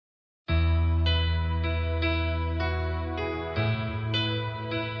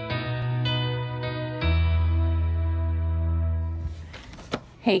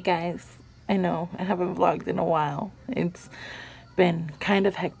Hey guys, I know I haven't vlogged in a while. It's been kind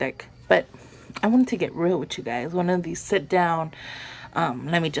of hectic, but I wanted to get real with you guys. One of these sit down,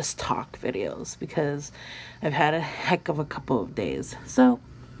 let me just talk videos because I've had a heck of a couple of days. So,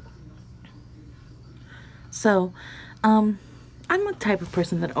 I'm the type of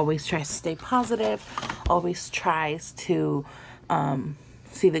person that always tries to stay positive, always tries to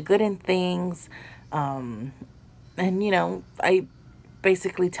see the good in things, and I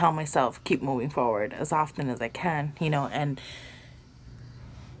basically tell myself keep moving forward as often as I can, and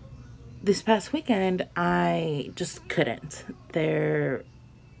this past weekend I just couldn't. There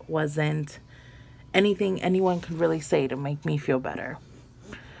wasn't anything anyone could really say to make me feel better.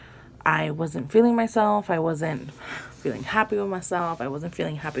 I wasn't feeling myself. I wasn't feeling happy with myself. I wasn't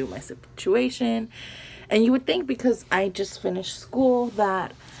feeling happy with my situation. And you would think because I just finished school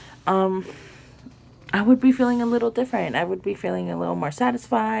that I would be feeling a little different. I would be feeling a little more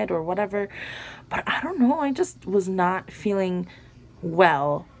satisfied or whatever. But I don't know. I just was not feeling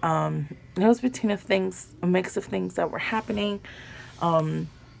well. It was between a mix of things that were happening. I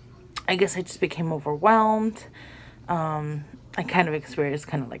guess I just became overwhelmed. I kind of experienced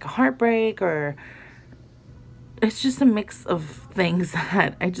kind of like a heartbreak, or it's just a mix of things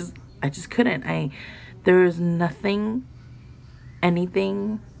that I just couldn't. There was nothing,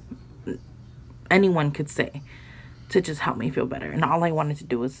 anything anyone could say to just help me feel better. And all I wanted to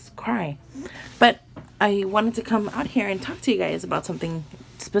do was cry. But I wanted to come out here and talk to you guys about something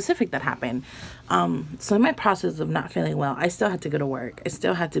specific that happened. So in my process of not feeling well, I still had to go to work. I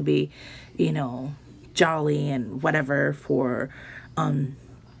still had to be, jolly and whatever for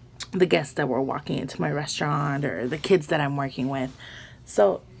the guests that were walking into my restaurant or the kids that I'm working with.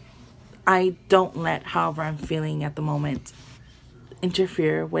 So I don't let however I'm feeling at the moment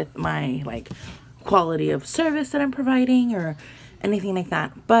interfere with my quality of service that I'm providing or anything like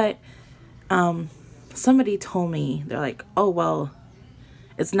that. But somebody told me, they're like, oh, well,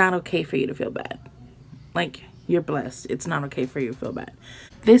 it's not okay for you to feel bad. Like, you're blessed. It's not okay for you to feel bad.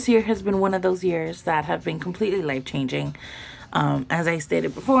 This year has been one of those years that have been completely life-changing. As I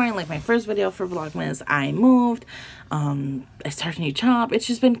stated before in my first video for VLOGMAS, I moved. I started a new job. It's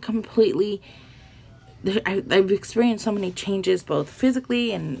just been completely... I've experienced so many changes, both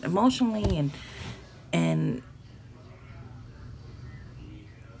physically and emotionally, and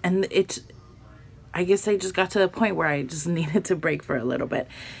it's... I guess I just got to a point where I just needed to break for a little bit.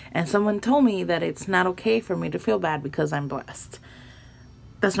 And someone told me that it's not okay for me to feel bad because I'm blessed.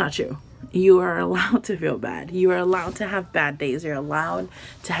 That's not true. You are allowed to feel bad. You are allowed to have bad days. You're allowed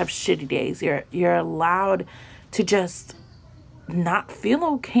to have shitty days. You're allowed to just not feel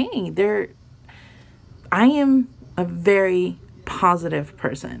okay. I am a very positive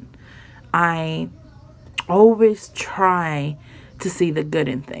person. I always try to see the good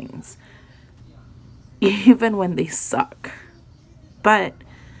in things, even when they suck. But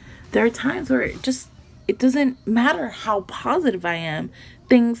there are times where it doesn't matter how positive I am,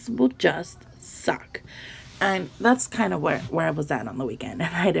 things will just suck. And that's kind of where I was at on the weekend,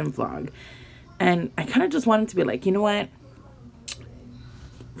 and I didn't vlog. And I kind of just wanted to be like, you know what?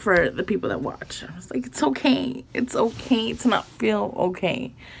 For the people that watch, I was like, it's okay. It's okay to not feel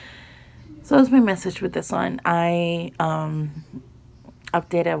okay. So that's my message with this one. I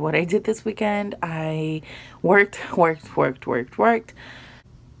updated what I did this weekend. I worked. I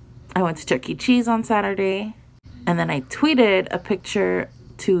went to Chuck E. Cheese on Saturday. And then I tweeted a picture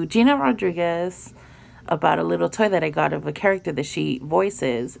to Gina Rodriguez about a little toy that I got of a character that she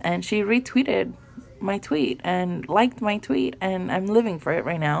voices. And she retweeted my tweet and liked my tweet. And I'm living for it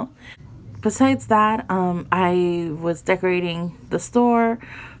right now. Besides that, I was decorating the store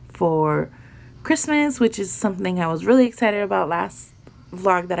for Christmas, which is something I was really excited about last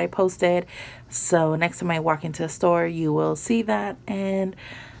vlog that I posted. So next time I walk into a store, you will see that. And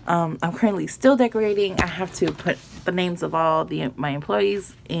I'm currently still decorating. I have to put the names of all my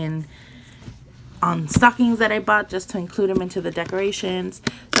employees on stockings that I bought just to include them into the decorations.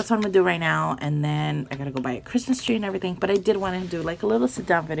 That's what I'm gonna do right now. And then I gotta go buy a Christmas tree and everything. But I did want to do a little sit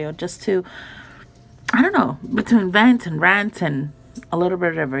down video just to, I don't know, between vent and rant and a little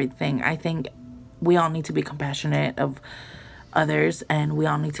bit of everything. I think we all need to be compassionate of others, and we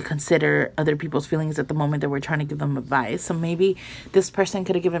all need to consider other people's feelings at the moment that we're trying to give them advice. So maybe this person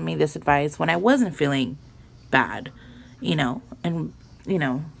could have given me this advice when I wasn't feeling bad, and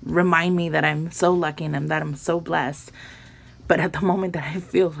remind me that I'm so lucky and that I'm so blessed. But at the moment that I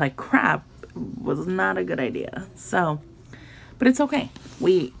feel like crap, was not a good idea. So, but it's okay.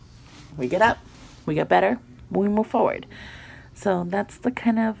 We get up, we get better, we move forward. So that's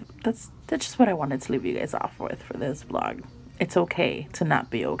just what I wanted to leave you guys off with for this vlog. it's okay to not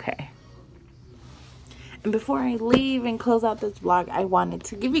be okay. And before I leave and close out this vlog, I wanted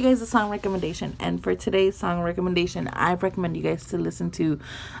to give you guys a song recommendation. And for today's song recommendation, I recommend you guys to listen to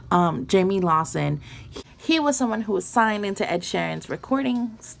Jamie Lawson. He was someone who was signed into Ed Sheeran's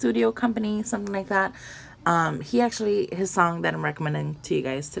recording studio company, something like that. His song that I'm recommending to you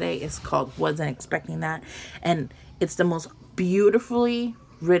guys today is called Wasn't Expecting That. And it's the most beautifully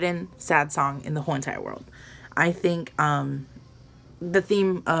written sad song in the whole entire world. I think the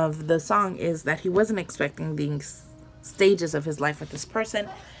theme of the song is that he wasn't expecting these stages of his life with this person,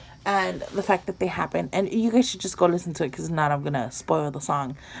 and the fact that they happened. And you guys should just go listen to it, because if not, I'm gonna spoil the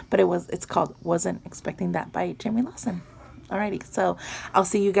song. But it's called Wasn't Expecting That by Jamie Lawson. Alrighty, so I'll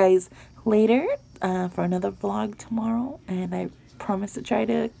see you guys later for another vlog tomorrow, and I promise to try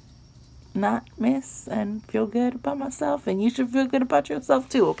to not miss and feel good about myself, and you should feel good about yourself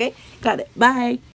too. Okay, got it. Bye.